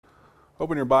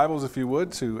Open your Bibles, if you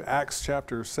would, to Acts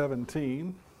chapter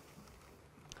 17.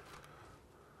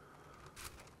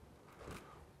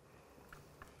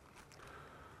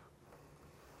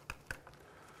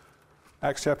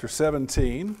 Acts chapter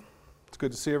 17. It's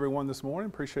good to see everyone this morning.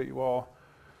 Appreciate you all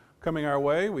coming our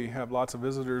way. We have lots of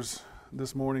visitors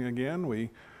this morning again. We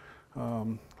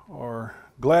are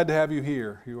glad to have you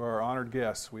here. You are honored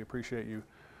guests. We appreciate you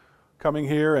coming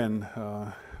here and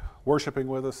worshiping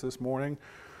with us this morning.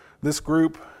 This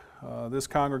group, this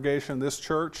congregation, this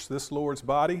church, this Lord's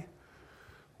body,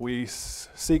 we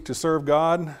seek to serve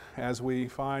God as we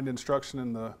find instruction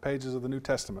in the pages of the New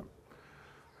Testament.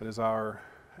 It is our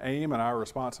aim and our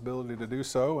responsibility to do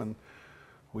so, and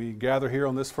we gather here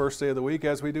on this first day of the week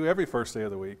as we do every first day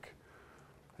of the week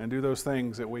and do those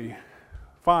things that we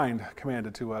find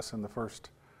commanded to us in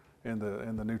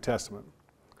the New Testament.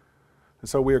 And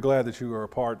so we are glad that you are a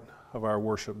part of our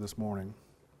worship this morning.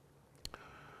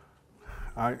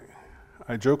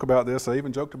 I joke about this. I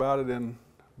even joked about it in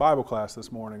Bible class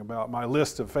this morning about my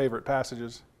list of favorite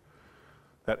passages,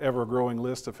 that ever-growing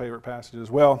list of favorite passages.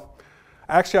 Well,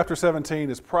 Acts chapter 17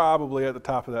 is probably at the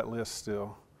top of that list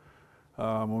still.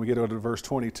 When we get over to verse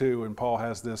 22, and Paul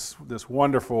has this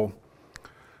wonderful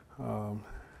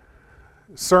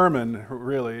sermon,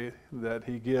 really, that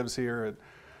he gives here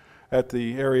at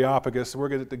the Areopagus. We're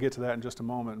going to get to that in just a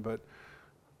moment, but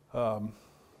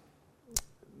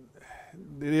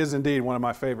it is indeed one of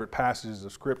my favorite passages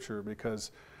of Scripture,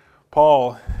 because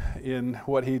Paul, in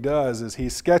what he does, is he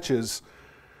sketches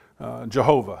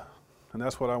Jehovah. And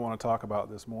that's what I want to talk about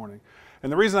this morning.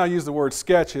 And the reason I use the word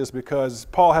sketch is because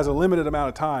Paul has a limited amount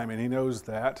of time, and he knows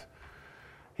that.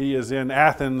 He is in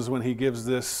Athens when he gives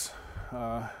this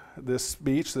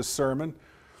speech, this sermon,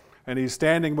 and he's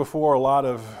standing before a lot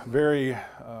of very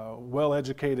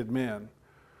well-educated men.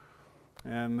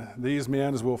 And these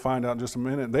men, as we'll find out in just a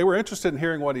minute, they were interested in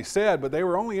hearing what he said, but they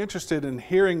were only interested in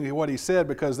hearing what he said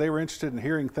because they were interested in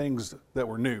hearing things that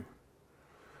were new.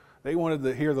 They wanted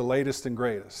to hear the latest and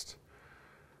greatest.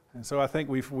 And so I think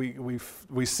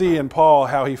we see in Paul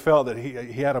how he felt that he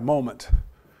had a moment.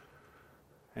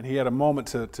 And he had a moment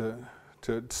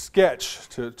to sketch,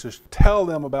 to tell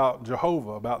them about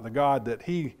Jehovah, about the God that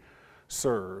he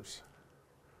serves.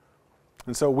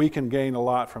 And so we can gain a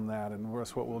lot from that, and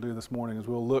that's what we'll do this morning, is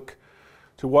we'll look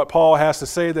to what Paul has to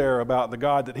say there about the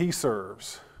God that he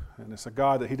serves. And it's a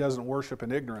God that he doesn't worship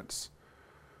in ignorance,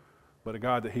 but a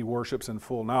God that he worships in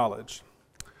full knowledge.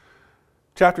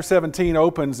 Chapter 17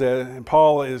 opens, and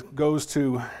Paul goes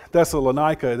to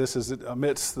Thessalonica. This is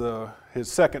amidst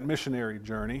his second missionary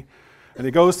journey. And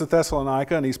he goes to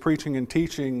Thessalonica, and he's preaching and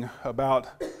teaching about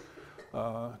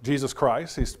Jesus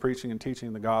Christ. He's preaching and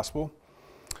teaching the gospel.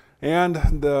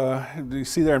 And you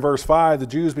see there in verse 5, the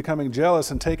Jews, becoming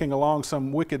jealous and taking along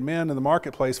some wicked men in the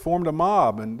marketplace, formed a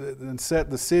mob and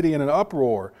set the city in an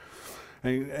uproar.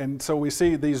 And so we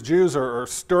see these Jews are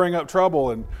stirring up trouble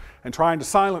and trying to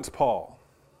silence Paul.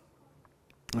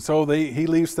 And so he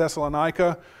leaves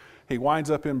Thessalonica. He winds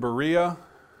up in Berea.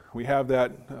 We have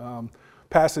that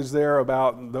passage there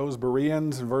about those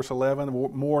Bereans in verse 11,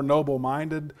 more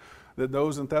noble-minded than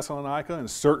those in Thessalonica, and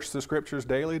searched the Scriptures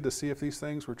daily to see if these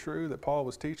things were true that Paul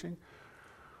was teaching.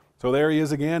 So there he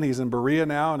is again. He's in Berea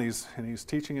now, and he's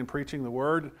teaching and preaching the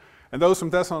Word. And those from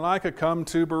Thessalonica come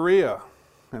to Berea,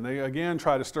 and they again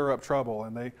try to stir up trouble,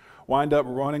 and they wind up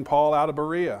running Paul out of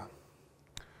Berea.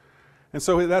 And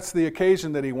so that's the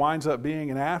occasion that he winds up being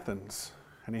in Athens.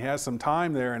 And he has some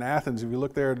time there in Athens. If you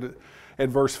look there at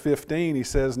verse 15, he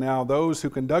says, "Now those who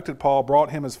conducted Paul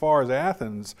brought him as far as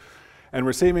Athens, and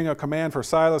receiving a command for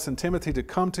Silas and Timothy to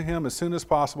come to him as soon as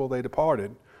possible, they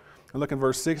departed." And look in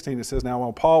verse 16, it says, "Now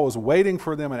while Paul was waiting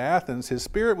for them at Athens, his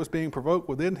spirit was being provoked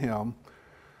within him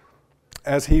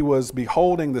as he was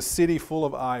beholding the city full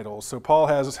of idols." So Paul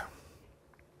has,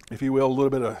 if you will, a little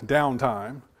bit of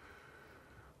downtime.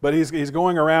 But he's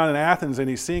going around in Athens, and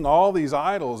he's seeing all these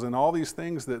idols and all these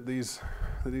things that these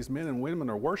men and women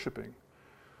are worshiping.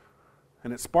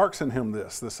 And it sparks in him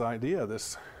this idea,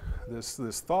 this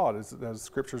thought, as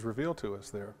Scripture's revealed to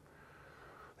us there.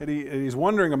 And he's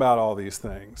wondering about all these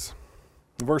things.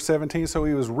 In verse 17, "So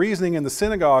he was reasoning in the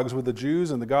synagogues with the Jews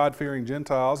and the God-fearing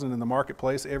Gentiles, and in the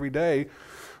marketplace every day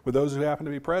with those who happened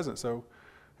to be present." So,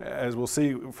 as we'll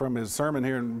see from his sermon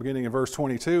here in the beginning of verse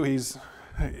 22,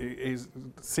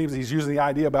 seems he's using the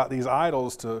idea about these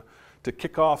idols to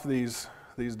kick off these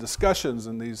discussions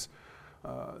and these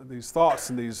thoughts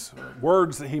and these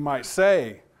words that he might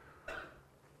say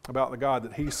about the God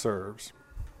that he serves.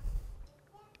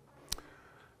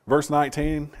 Verse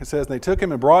 19, it says, "They took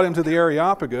him and brought him to the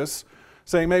Areopagus,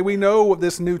 saying, 'May we know what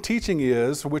this new teaching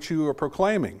is which you are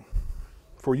proclaiming?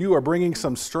 for you are bringing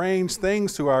some strange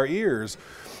things to our ears.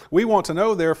 We want to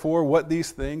know, therefore, what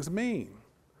these things mean.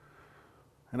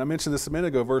 And I mentioned this a minute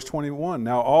ago, verse 21.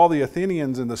 Now all the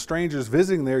Athenians and the strangers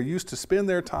visiting there used to spend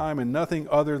their time in nothing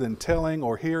other than telling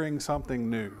or hearing something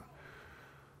new.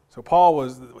 So Paul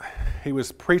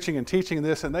was preaching and teaching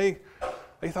this, and they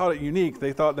thought it unique.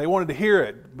 They thought they wanted to hear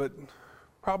it, but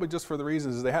probably just for the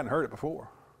reasons they hadn't heard it before.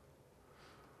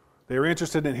 They were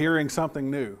interested in hearing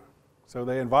something new. So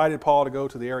they invited Paul to go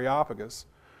to the Areopagus,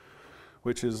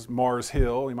 which is Mars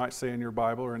Hill. You might say in your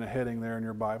Bible, or in a heading there in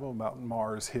your Bible about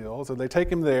Mars Hill. So they take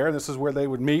him there, and this is where they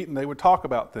would meet and they would talk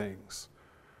about things.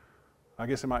 I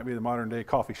guess it might be the modern day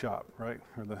coffee shop, right?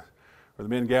 Or the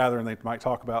men gather and they might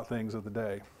talk about things of the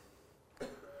day.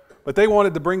 But they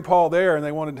wanted to bring Paul there, and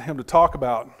they wanted him to talk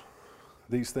about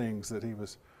these things that he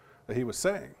was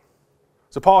saying.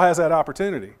 So Paul has that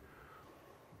opportunity.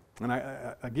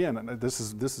 And again, this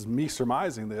is me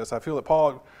surmising this. I feel that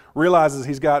Paul realizes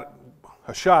he's got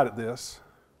a shot at this.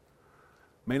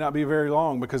 May not be very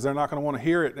long because they're not going to want to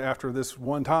hear it after this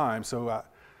one time. So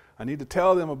I need to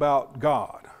tell them about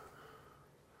God.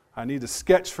 I need to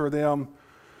sketch for them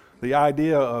the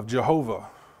idea of Jehovah,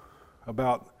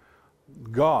 about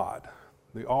God,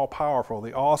 the all-powerful,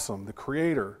 the awesome, the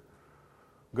creator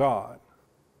God.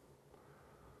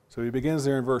 So he begins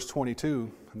there in verse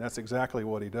 22, and that's exactly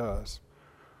what he does.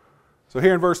 So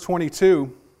here in verse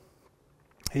 22,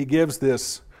 he gives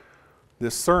this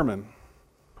sermon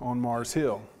on Mars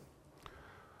Hill.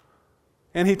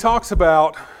 And he talks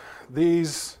about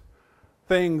these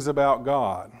things about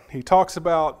God. He talks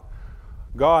about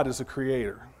God as a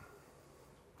creator.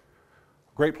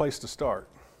 Great place to start,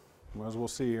 as we'll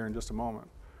see here in just a moment.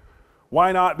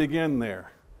 Why not begin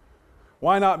there?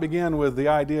 Why not begin with the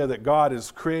idea that God has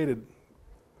created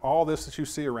all this that you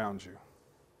see around you?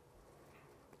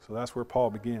 So that's where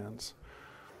Paul begins.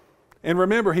 And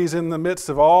remember, he's in the midst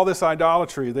of all this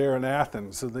idolatry there in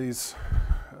Athens, so these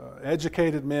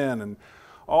educated men and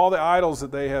all the idols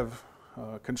that they have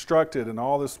constructed and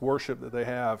all this worship that they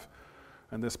have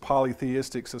and this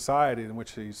polytheistic society in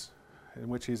which he's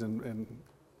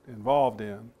involved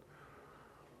in.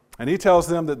 And he tells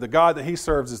them that the God that he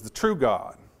serves is the true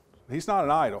God. He's not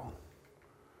an idol.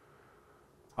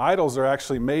 Idols are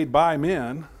actually made by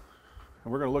men,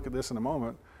 and we're going to look at this in a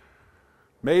moment.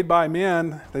 Made by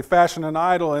men, they fashion an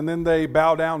idol and then they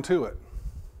bow down to it.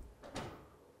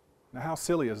 Now, how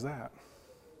silly is that?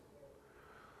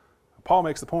 Paul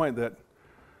makes the point that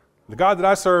the God that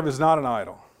I serve is not an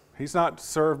idol. He's not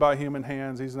served by human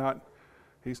hands. He's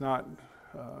not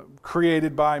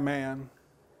created by man.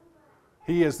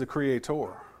 He is the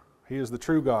creator. He is the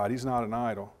true God. He's not an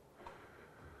idol.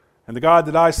 And the God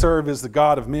that I serve is the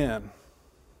God of men.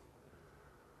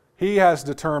 He has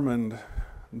determined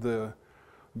the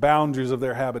boundaries of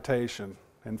their habitation.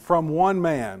 And from one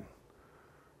man,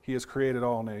 he has created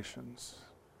all nations.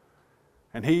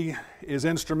 And he is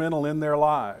instrumental in their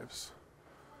lives.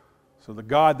 So the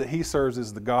God that he serves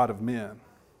is the God of men.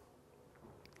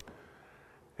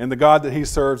 And the God that he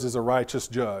serves is a righteous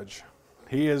judge.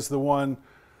 He is the one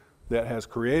that has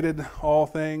created all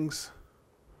things,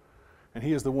 and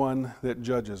he is the one that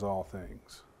judges all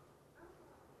things.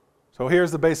 So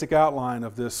here's the basic outline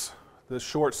of this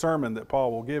short sermon that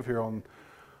Paul will give here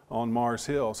on Mars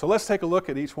Hill. So let's take a look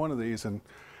at each one of these and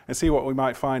see what we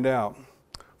might find out.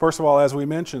 First of all, as we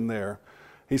mentioned there,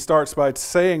 he starts by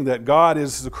saying that God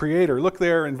is the creator. Look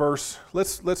there in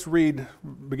let's read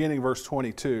beginning verse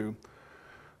 22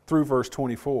 through verse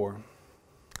 24.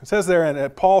 It says there,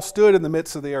 and Paul stood in the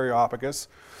midst of the Areopagus,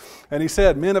 and he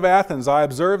said, "Men of Athens, I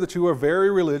observe that you are very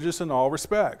religious in all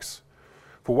respects.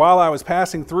 For while I was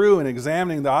passing through and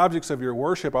examining the objects of your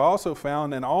worship, I also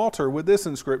found an altar with this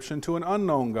inscription, to an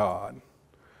unknown God."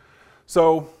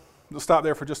 So we'll stop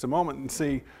there for just a moment and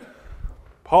see.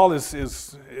 Paul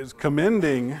is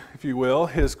commending, if you will,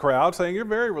 his crowd, saying, you're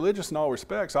very religious in all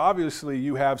respects. Obviously,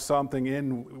 you have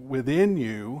something within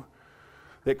you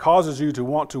that causes you to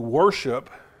want to worship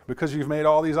because you've made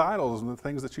all these idols and the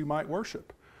things that you might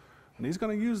worship. And he's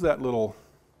going to use that little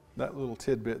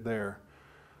tidbit there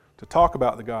to talk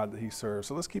about the God that he serves.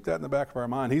 So let's keep that in the back of our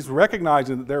mind. He's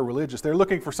recognizing that they're religious. They're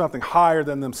looking for something higher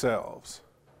than themselves.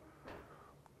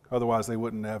 Otherwise, they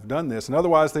wouldn't have done this. And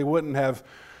otherwise, they wouldn't have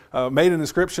made an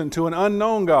inscription to an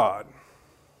unknown God.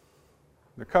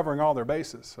 They're covering all their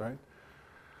bases, right?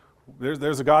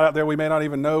 There's a God out there we may not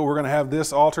even know. We're going to have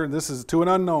this altar. This is to an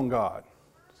unknown God.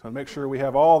 So make sure we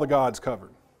have all the gods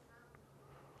covered.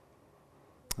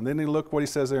 And then look what he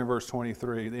says there in verse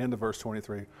 23, the end of verse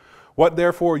 23. "What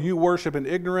therefore you worship in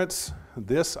ignorance,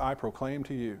 this I proclaim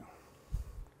to you."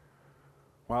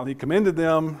 While he commended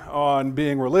them on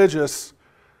being religious,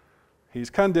 He's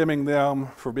condemning them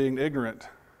for being ignorant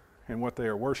in what they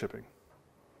are worshiping.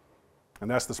 And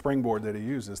that's the springboard that he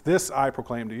uses. This I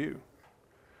proclaim to you.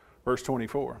 Verse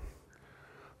 24.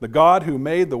 The God who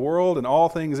made the world and all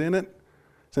things in it,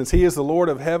 since he is the Lord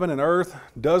of heaven and earth,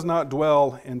 does not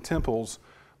dwell in temples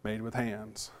made with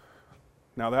hands.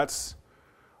 Now that's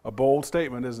a bold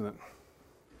statement, isn't it?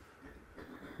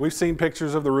 We've seen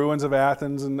pictures of the ruins of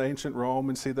Athens and ancient Rome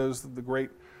and see the great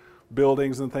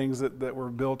buildings and things that were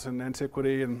built in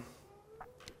antiquity, and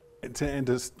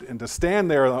to stand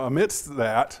there amidst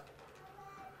that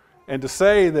and to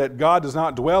say that God does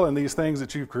not dwell in these things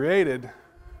that you've created,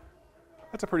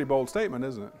 that's a pretty bold statement,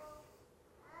 isn't it?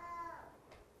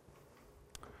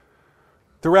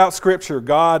 Throughout Scripture,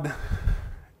 God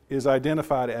is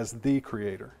identified as the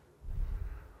Creator.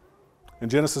 In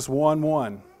Genesis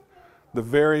 1:1, the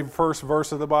very first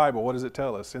verse of the Bible, what does it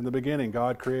tell us? In the beginning,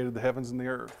 God created the heavens and the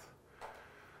earth.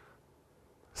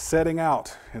 Setting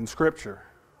out in Scripture,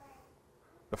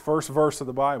 the first verse of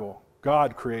the Bible,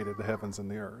 God created the heavens and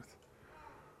the earth.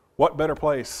 What better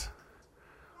place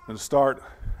than to start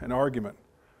an argument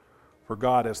for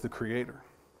God as the Creator?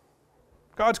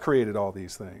 God's created all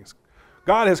these things.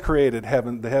 God has created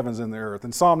the heavens and the earth.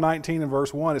 In Psalm 19 and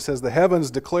verse 1, it says, the heavens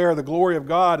declare the glory of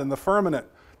God, and the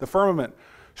firmament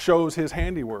shows his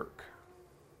handiwork.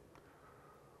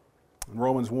 In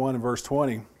Romans 1 and verse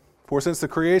 20, for since the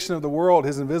creation of the world,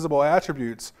 his invisible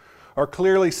attributes are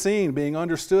clearly seen, being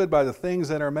understood by the things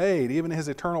that are made, even his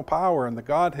eternal power and the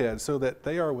Godhead, so that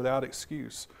they are without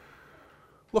excuse.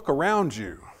 Look around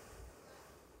you.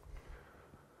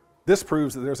 This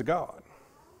proves that there's a God.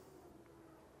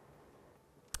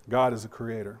 God is a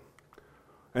creator.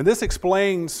 And this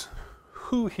explains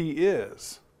who he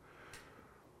is.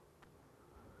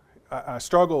 I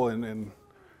struggle, and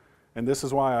this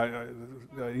is why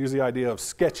I use the idea of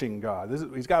sketching God.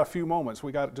 He's got a few moments.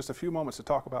 We got just a few moments to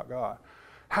talk about God.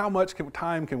 How much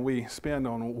time can we spend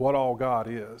on what all God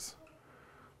is?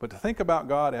 But to think about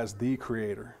God as the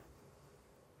creator.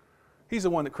 He's the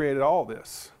one that created all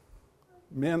this.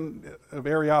 Men of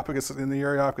Areopagus, in the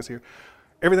Areopagus here,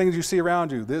 everything that you see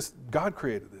around you, God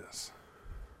created this.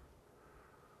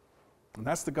 And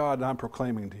that's the God that I'm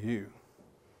proclaiming to you.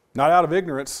 Not out of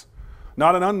ignorance,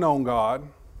 not an unknown God,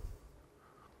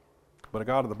 but a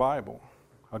God of the Bible,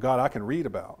 a God I can read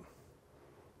about,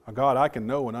 a God I can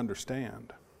know and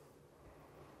understand.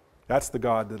 That's the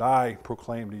God that I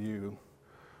proclaim to you,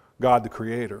 God the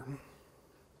Creator.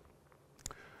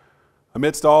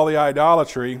 Amidst all the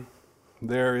idolatry,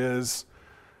 there is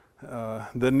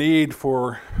the need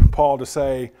for Paul to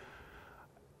say,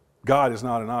 God is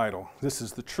not an idol. This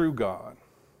is the true God.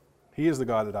 He is the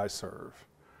God that I serve.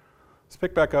 Let's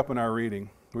pick back up in our reading.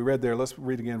 We read there, let's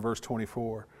read again verse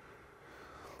 24.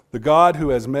 The God who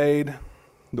has made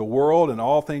the world and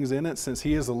all things in it, since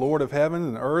he is the Lord of heaven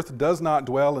and earth, does not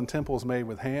dwell in temples made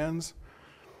with hands.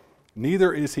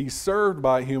 Neither is he served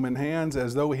by human hands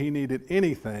as though he needed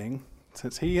anything,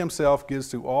 since he himself gives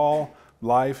to all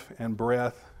life and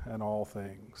breath and all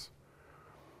things.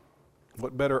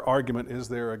 What better argument is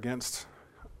there against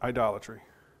idolatry?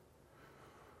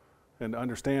 And to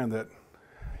understand that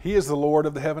he is the Lord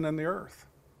of the heaven and the earth.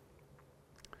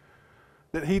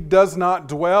 That he does not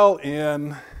dwell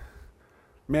in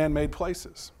man-made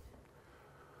places.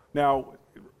 Now,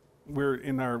 we're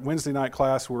in our Wednesday night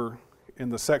class, we're in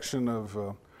the section of,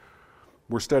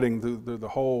 we're studying the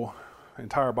whole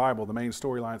entire Bible, the main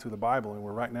storyline through the Bible, and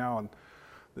we're right now in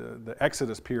the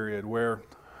Exodus period where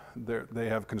they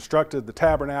have constructed the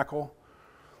tabernacle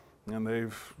and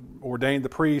they've ordained the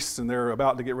priests and they're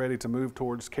about to get ready to move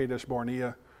towards Kadesh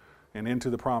Barnea and into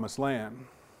the Promised Land.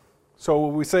 So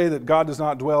when we say that God does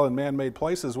not dwell in man-made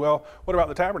places, well, what about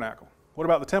the tabernacle? What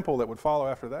about the temple that would follow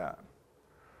after that?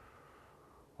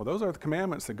 Well, those are the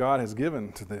commandments that God has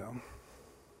given to them.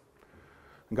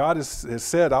 And God has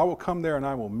said, I will come there and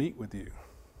I will meet with you.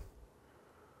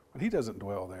 But he doesn't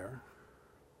dwell there.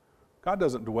 God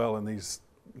doesn't dwell in these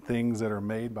things that are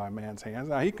made by man's hands.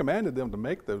 Now, he commanded them to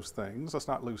make those things. Let's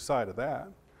not lose sight of that.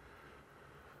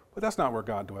 But that's not where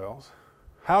God dwells.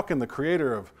 How can the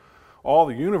creator of all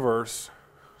the universe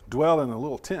dwell in a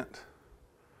little tent?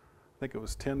 I think it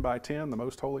was 10 by 10, the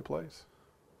most holy place.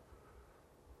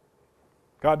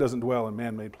 God doesn't dwell in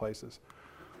man-made places.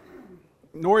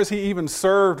 Nor is he even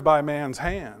served by man's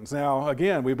hands. Now,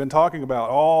 again, we've been talking about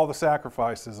all the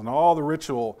sacrifices and all the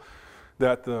ritual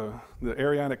that the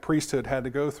Aaronic priesthood had to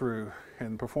go through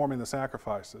in performing the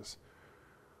sacrifices.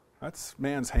 That's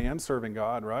man's hand serving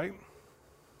God, right?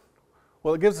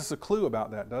 Well, it gives us a clue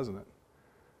about that, doesn't it?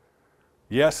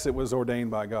 Yes, it was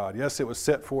ordained by God. Yes, it was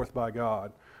set forth by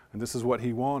God. And this is what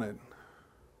he wanted.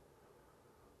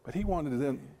 But he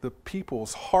wanted the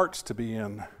people's hearts to be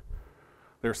in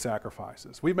their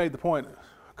sacrifices. We made the point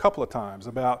a couple of times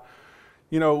about,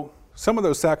 some of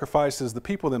those sacrifices, the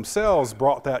people themselves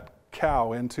brought that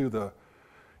cow into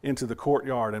the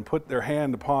courtyard and put their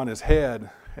hand upon his head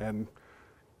and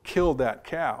killed that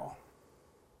cow,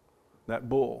 that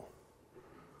bull.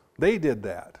 They did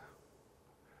that.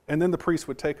 And then the priest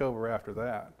would take over after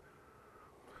that.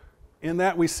 In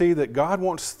that we see that God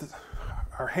wants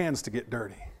our hands to get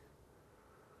dirty.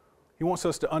 He wants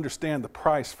us to understand the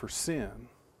price for sin.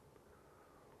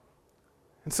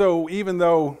 And so even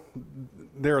though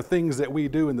there are things that we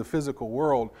do in the physical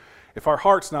world, if our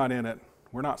heart's not in it,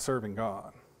 we're not serving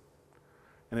God.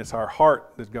 And it's our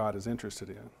heart that God is interested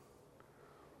in.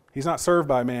 He's not served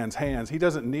by man's hands. He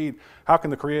doesn't need, how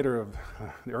can the creator of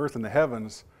the earth and the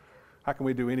heavens, how can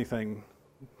we do anything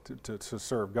to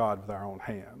serve God with our own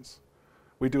hands?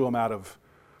 We do them out of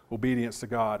obedience to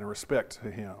God and respect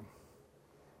to Him.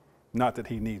 Not that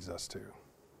He needs us to.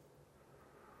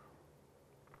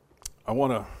 I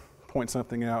want to point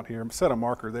something out here. Set a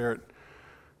marker there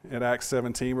at Acts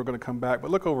 17. We're going to come back.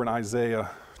 But look over in Isaiah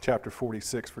chapter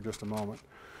 46 for just a moment.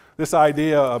 This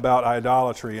idea about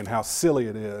idolatry and how silly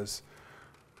it is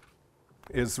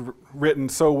written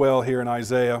so well here in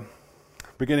Isaiah,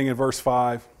 beginning in verse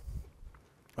 5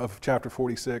 of chapter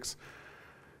 46.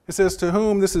 It says, to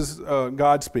whom, this is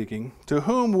God speaking, to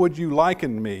whom would you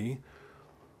liken me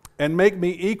and make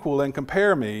me equal and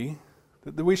compare me,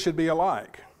 that we should be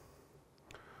alike?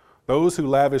 Those who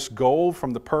lavish gold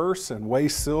from the purse and weigh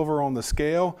silver on the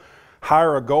scale,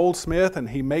 hire a goldsmith and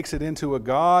he makes it into a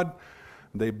god.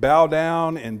 They bow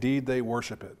down, indeed they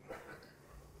worship it.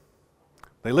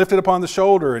 They lift it upon the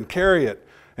shoulder and carry it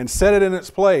and set it in its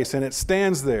place, and it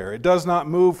stands there. It does not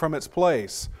move from its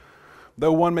place.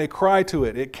 Though one may cry to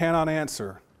it, it cannot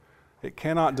answer. It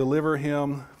cannot deliver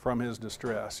him from his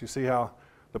distress. You see how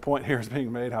the point here is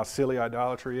being made, how silly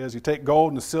idolatry is. You take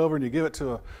gold and silver and you give it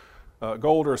to a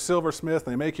gold or a silversmith,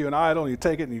 and they make you an idol, and you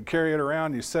take it and you carry it around,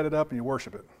 and you set it up and you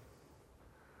worship it.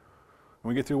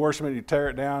 When you get through worshiping it, you tear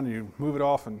it down, and you move it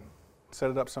off and set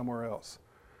it up somewhere else.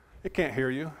 It can't hear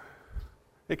you.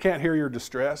 It can't hear your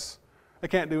distress. It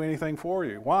can't do anything for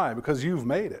you. Why? Because you've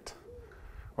made it.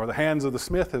 Or the hands of the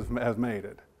smith have made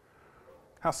it.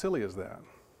 How silly is that?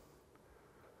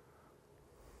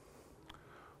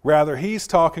 Rather, he's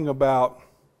talking about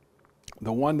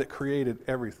the one that created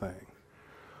everything.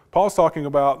 Paul's talking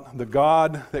about the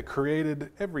God that created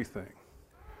everything.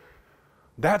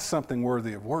 That's something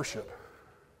worthy of worship.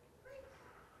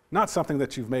 Not something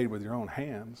that you've made with your own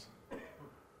hands,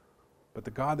 but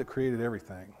the God that created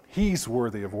everything. He's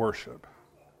worthy of worship.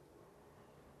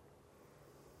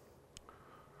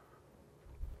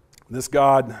 This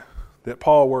God that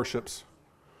Paul worships,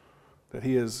 that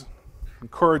he is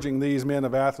encouraging these men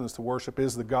of Athens to worship,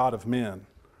 is the God of men.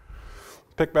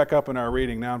 Pick back up in our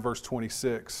reading now in verse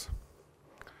 26.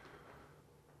 It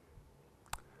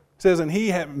says, and he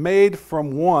had made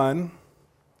from one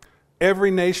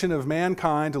every nation of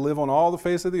mankind to live on all the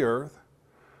face of the earth,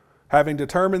 having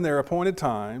determined their appointed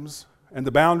times and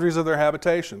the boundaries of their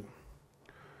habitation,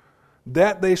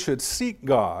 that they should seek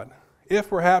God, if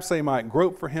perhaps they might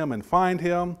grope for him and find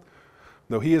him,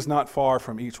 though he is not far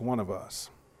from each one of us.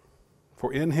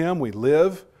 For in him we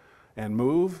live and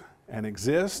move and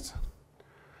exist,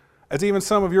 as even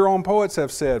some of your own poets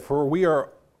have said, for we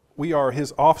are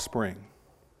his offspring.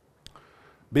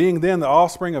 Being then the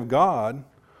offspring of God,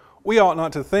 we ought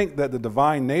not to think that the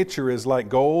divine nature is like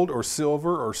gold or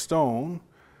silver or stone,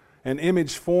 an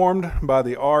image formed by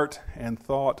the art and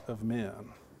thought of men.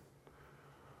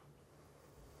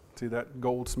 See that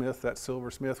goldsmith, that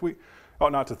silversmith? We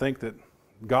ought not to think that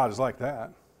God is like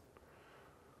that.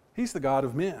 He's the God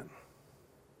of men.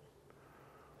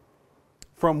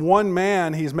 From one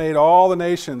man, he's made all the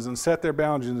nations and set their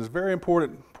boundaries. And it's a very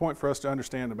important point for us to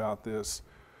understand about this.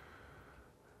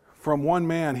 From one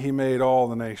man, he made all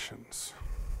the nations.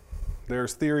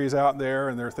 There's theories out there,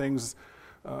 and there are things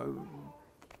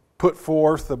put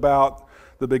forth about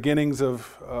the beginnings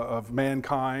of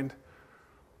mankind.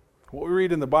 What we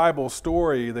read in the Bible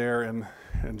story there in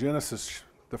Genesis,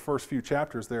 the first few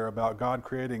chapters there about God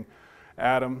creating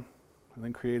Adam and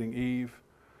then creating Eve,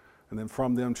 and then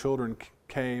from them children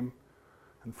came,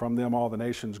 and from them all the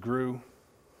nations grew.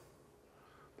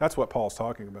 That's what Paul's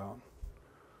talking about.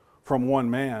 From one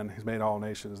man, he's made all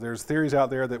nations. There's theories out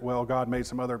there that, well, God made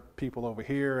some other people over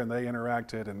here, and they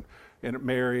interacted and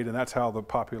married, and that's how the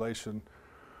population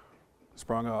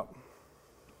sprung up.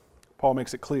 Paul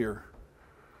makes it clear.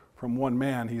 From one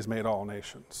man, he's made all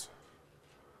nations.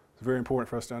 It's very important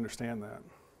for us to understand that.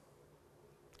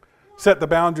 set the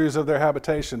boundaries of their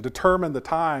habitation, determine the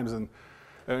times in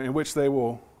which they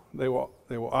will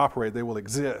operate, they will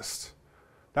exist.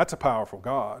 That's a powerful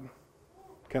God.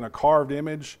 Can a carved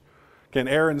image, can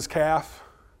Aaron's calf,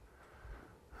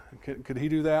 could he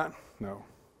do that? No.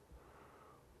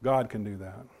 God can do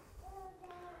that.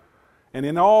 And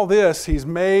in all this, he's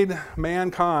made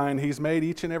mankind, he's made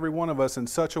each and every one of us in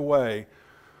such a way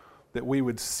that we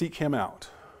would seek him out.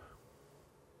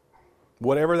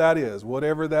 Whatever that is,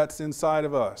 whatever that's inside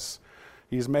of us,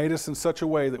 he's made us in such a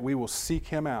way that we will seek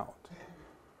him out.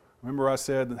 Remember I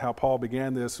said how Paul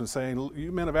began this and saying,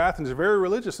 you men of Athens are very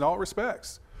religious in all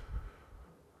respects.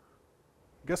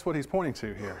 Guess what he's pointing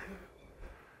to here?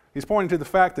 He's pointing to the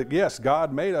fact that, yes,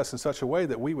 God made us in such a way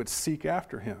that we would seek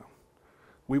after him.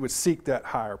 We would seek that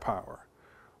higher power.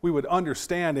 We would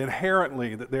understand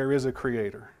inherently that there is a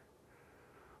creator.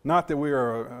 Not that we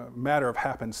are a matter of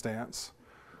happenstance,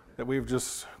 that we've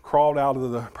just crawled out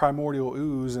of the primordial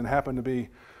ooze and happened to be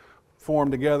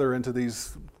formed together into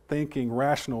these thinking,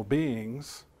 rational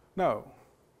beings. No,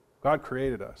 God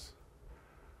created us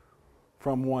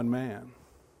from one man.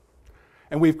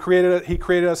 And he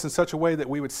created us in such a way that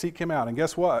we would seek him out. And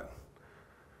guess what?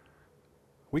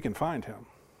 We can find him.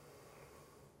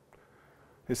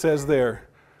 It says there,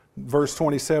 verse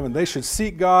 27, they should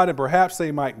seek God and perhaps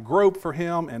they might grope for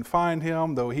him and find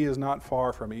him, though he is not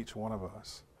far from each one of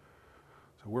us.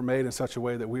 So we're made in such a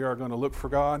way that we are going to look for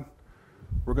God.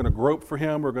 We're going to grope for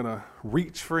him. We're going to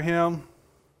reach for him.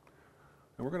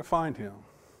 And we're going to find him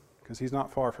because he's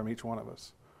not far from each one of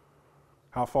us.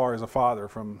 How far is a father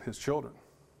from his children?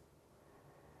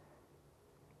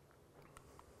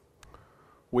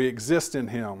 We exist in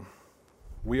him.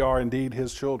 We are indeed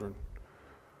his children.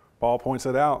 Paul points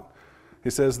it out. He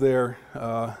says there,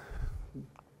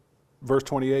 verse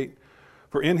 28,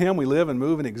 for in him we live and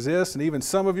move and exist, and even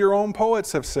some of your own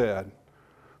poets have said,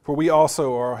 for we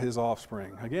also are his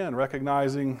offspring. Again,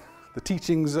 recognizing the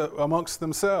teachings amongst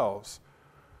themselves.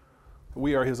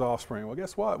 We are his offspring. Well,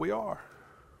 guess what? We are.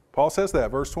 Paul says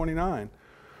that, verse 29.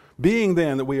 Being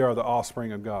then that we are the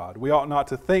offspring of God, we ought not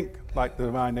to think like the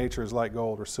divine nature is like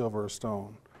gold or silver or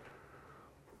stone.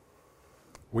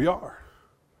 We are.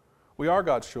 We are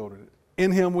God's children.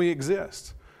 In him we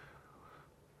exist.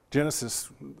 Genesis,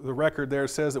 the record there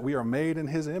says that we are made in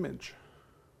his image.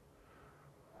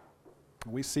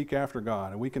 We seek after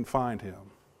God and we can find him.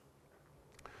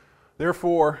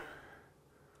 Therefore,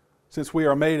 since we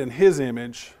are made in his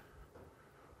image,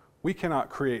 we cannot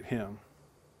create him.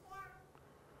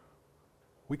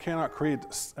 We cannot create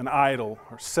an idol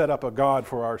or set up a God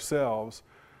for ourselves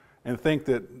and think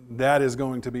that that is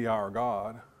going to be our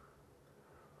God.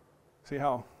 See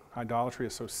how idolatry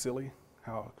is so silly?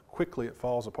 How quickly it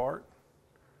falls apart?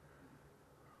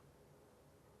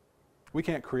 We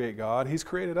can't create God. He's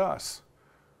created us.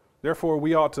 Therefore,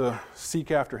 we ought to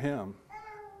seek after him,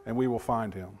 and we will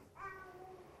find him.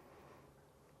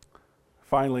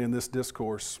 Finally, in this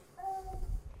discourse,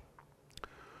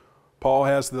 Paul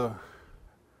has the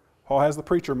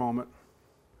preacher moment,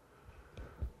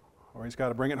 or he's got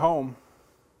to bring it home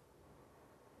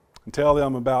and tell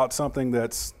them about something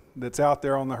that's out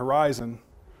there on the horizon.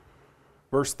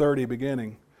 Verse 30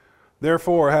 beginning.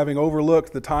 Therefore, having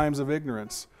overlooked the times of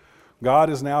ignorance, God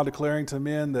is now declaring to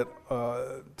men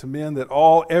that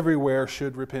all everywhere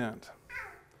should repent,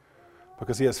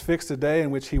 because he has fixed a day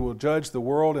in which he will judge the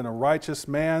world in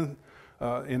righteousness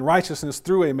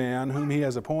through a man whom he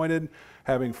has appointed,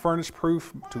 having furnished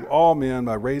proof to all men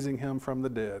by raising him from the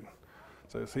dead.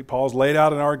 So see, Paul's laid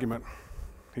out an argument.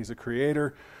 He's a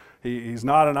creator. He's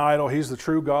not an idol. He's the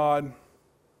true God.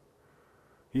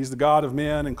 He's the God of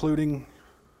men, including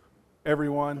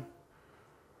everyone.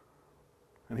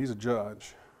 And he's a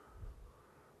judge.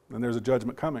 And there's a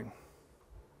judgment coming.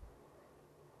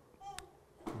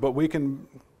 But we can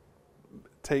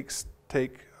take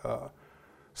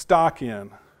stock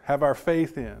in, have our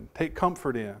faith in, take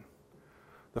comfort in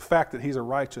the fact that he's a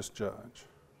righteous judge.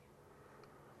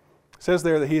 It says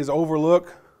there that he has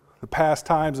overlooked the past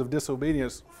times of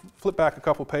disobedience. Flip back a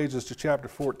couple pages to chapter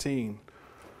 14.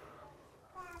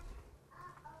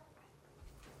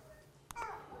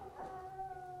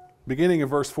 Beginning of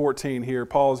verse 14 here,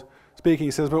 Paul's speaking.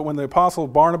 He says, but when the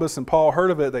apostles Barnabas and Paul heard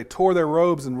of it, they tore their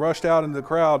robes and rushed out into the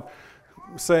crowd,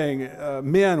 saying,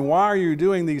 men, why are you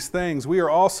doing these things? We are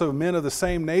also men of the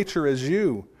same nature as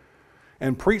you,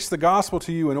 and preach the gospel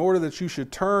to you in order that you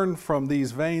should turn from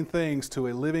these vain things to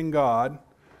a living God,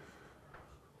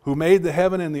 who made the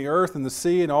heaven and the earth and the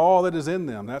sea and all that is in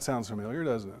them. That sounds familiar,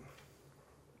 doesn't it?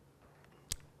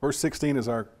 Verse 16 is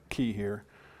our key here.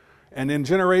 And in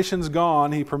generations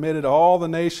gone, he permitted all the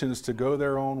nations to go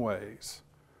their own ways.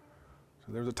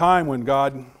 So there was a time when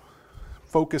God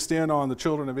focused in on the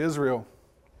children of Israel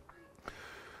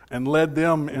and led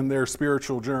them in their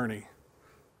spiritual journey.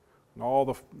 And all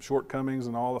the shortcomings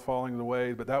and all the falling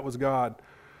away, but that was God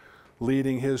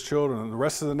leading his children. And the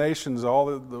rest of the nations, all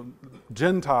the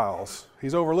Gentiles,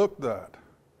 he's overlooked that.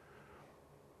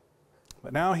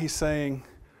 But now he's saying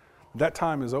that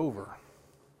time is over.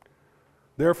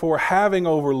 Therefore, having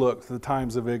overlooked the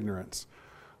times of ignorance,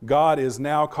 God is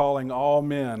now calling all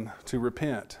men to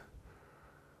repent.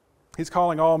 He's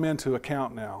calling all men to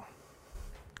account now.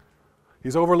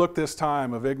 He's overlooked this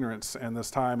time of ignorance and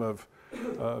this time of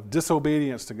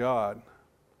disobedience to God.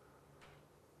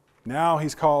 Now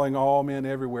he's calling all men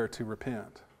everywhere to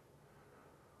repent.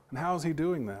 And how is he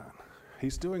doing that?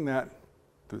 He's doing that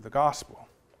through the gospel.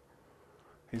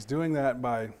 He's doing that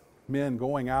by men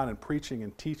going out and preaching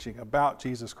and teaching about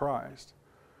Jesus Christ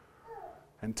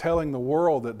and telling the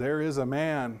world that there is a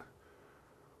man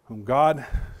whom God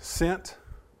sent,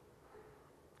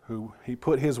 who he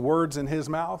put his words in his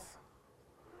mouth.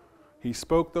 He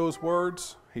spoke those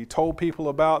words. He told people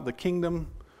about the kingdom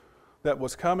that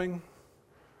was coming.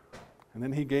 And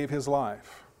then he gave his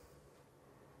life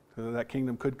so that that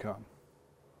kingdom could come.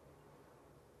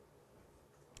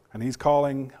 And he's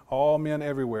calling all men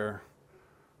everywhere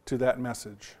to that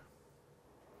message.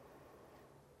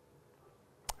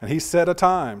 And he set a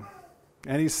time,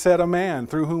 and he set a man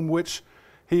through whom which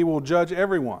he will judge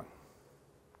everyone.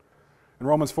 In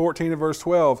Romans 14 and verse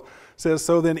 12 says,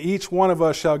 "So then each one of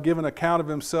us shall give an account of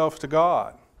himself to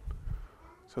God."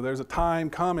 So there's a time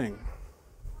coming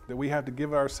that we have to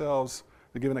give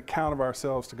an account of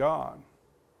ourselves to God.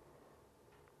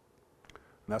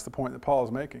 And that's the point that Paul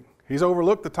is making. He's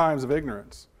overlooked the times of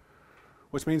ignorance,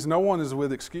 which means no one is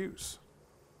with excuse.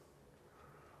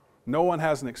 No one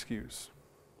has an excuse.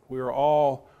 We are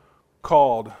all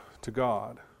called to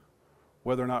God.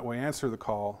 Whether or not we answer the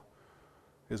call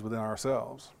is within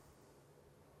ourselves.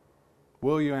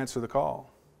 Will you answer the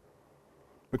call?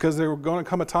 Because there's going to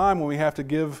come a time when we have to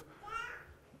give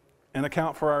an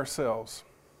account for ourselves,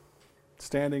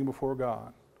 standing before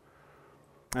God.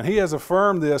 And he has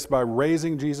affirmed this by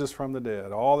raising Jesus from the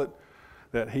dead. All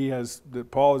that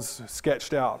Paul has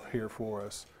sketched out here for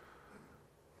us,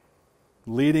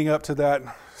 leading up to that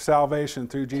salvation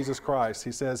through Jesus Christ.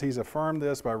 He says he's affirmed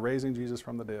this by raising Jesus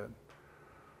from the dead.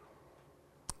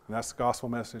 And that's the gospel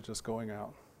message that's going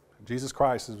out. Jesus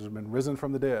Christ has been risen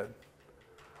from the dead.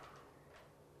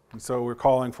 And so we're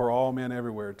calling for all men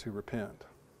everywhere to repent.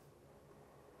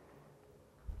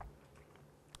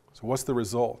 So what's the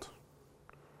result?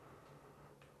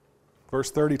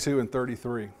 Verse 32 and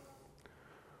 33. It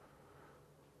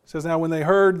says, "Now when they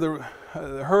heard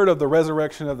of the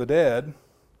resurrection of the dead,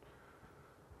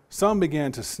 some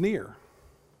began to sneer.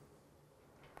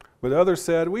 But others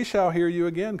said, 'We shall hear you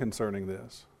again concerning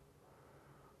this.'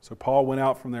 So Paul went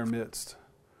out from their midst.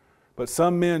 But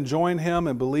some men joined him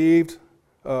and believed,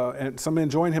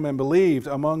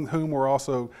 among whom were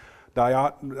also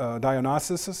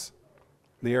Dionysius,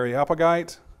 the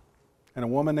Areopagite, and a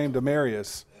woman named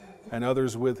Damaris, and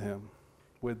others with them.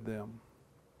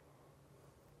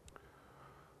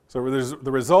 So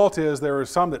the result is there were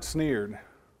some that sneered,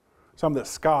 some that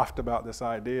scoffed about this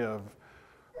idea of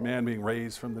man being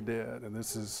raised from the dead, and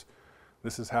this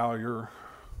is how your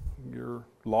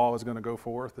law is going to go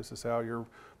forth. This is how your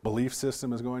belief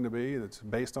system is going to be. That's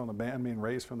based on the man being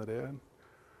raised from the dead.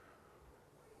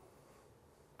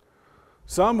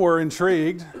 Some were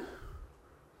intrigued.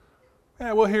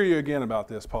 Yeah, we'll hear you again about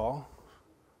this, Paul.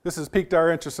 This has piqued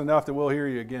our interest enough that we'll hear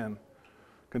you again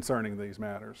concerning these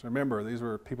matters. Remember, these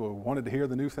were people who wanted to hear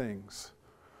the new things.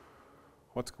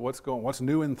 What's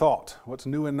new in thought? What's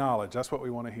new in knowledge? That's what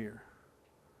we want to hear.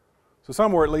 So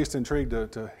some were at least intrigued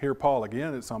to hear Paul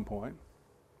again at some point.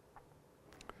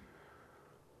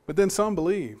 But then some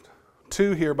believed,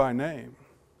 2 here by name.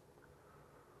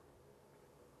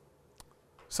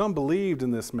 Some believed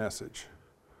in this message.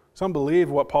 Some believed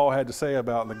what Paul had to say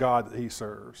about the God that he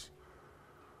serves.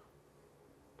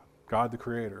 God the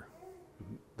Creator,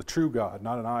 the true God,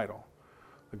 not an idol.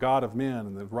 The God of men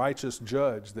and the righteous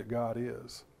judge that God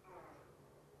is.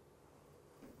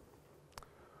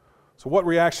 So what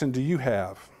reaction do you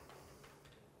have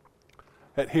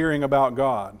at hearing about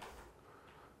God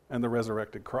and the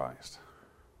resurrected Christ?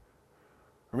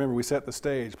 Remember, we set the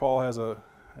stage. Paul has a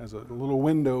little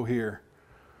window here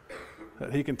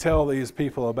that he can tell these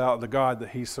people about the God that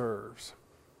he serves.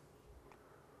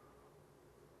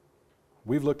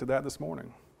 We've looked at that this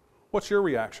morning. What's your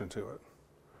reaction to it?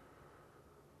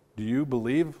 Do you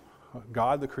believe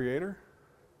God the Creator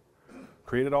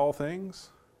created all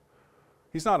things?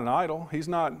 He's not an idol. He's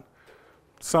not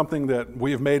something that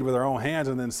we have made with our own hands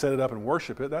and then set it up and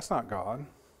worship it. That's not God.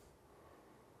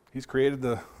 He's created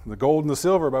the gold and the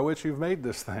silver by which you've made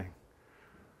this thing.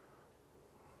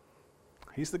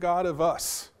 He's the God of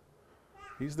us.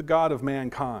 He's the God of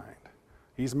mankind.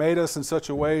 He's made us in such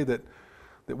a way that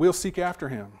we'll seek after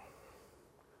Him.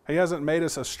 He hasn't made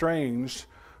us estranged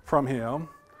from Him.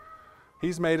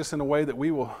 He's made us in a way that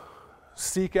we will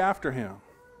seek after Him,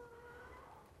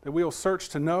 that we will search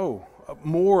to know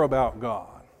more about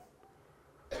God.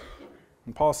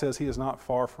 And Paul says He is not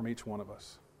far from each one of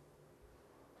us.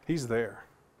 He's there.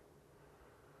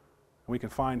 We can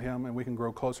find Him and we can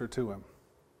grow closer to Him.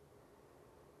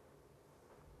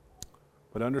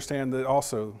 But understand that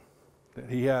also that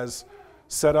He has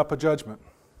set up a judgment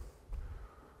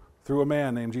through a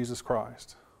man named Jesus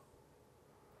Christ.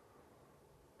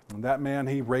 And that man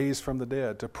He raised from the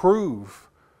dead to prove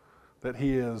that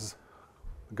He is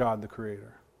God the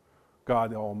Creator,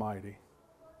 God the Almighty,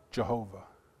 Jehovah.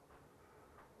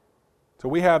 So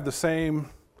we have the same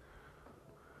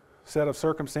set of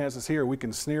circumstances here. We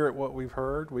can sneer at what we've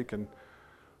heard. We can,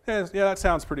 yeah, that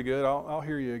sounds pretty good. I'll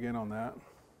hear you again on that.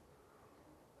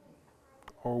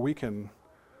 Or we can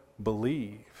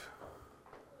believe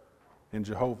in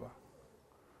Jehovah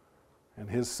and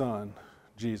His Son,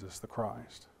 Jesus the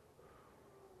Christ.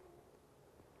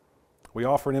 We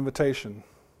offer an invitation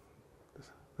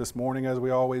this morning, as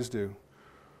we always do.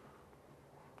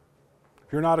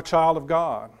 If you're not a child of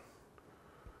God,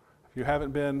 if you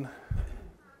haven't been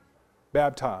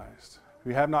baptized, if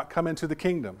you have not come into the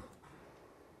kingdom,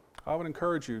 I would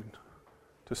encourage you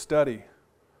to study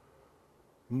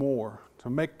more, to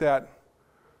make that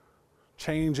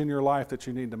change in your life that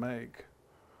you need to make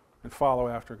and follow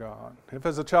after God. If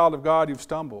as a child of God you've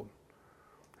stumbled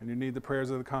and you need the prayers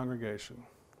of the congregation,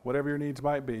 whatever your needs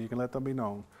might be, you can let them be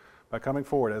known by coming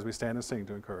forward as we stand and sing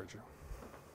to encourage you.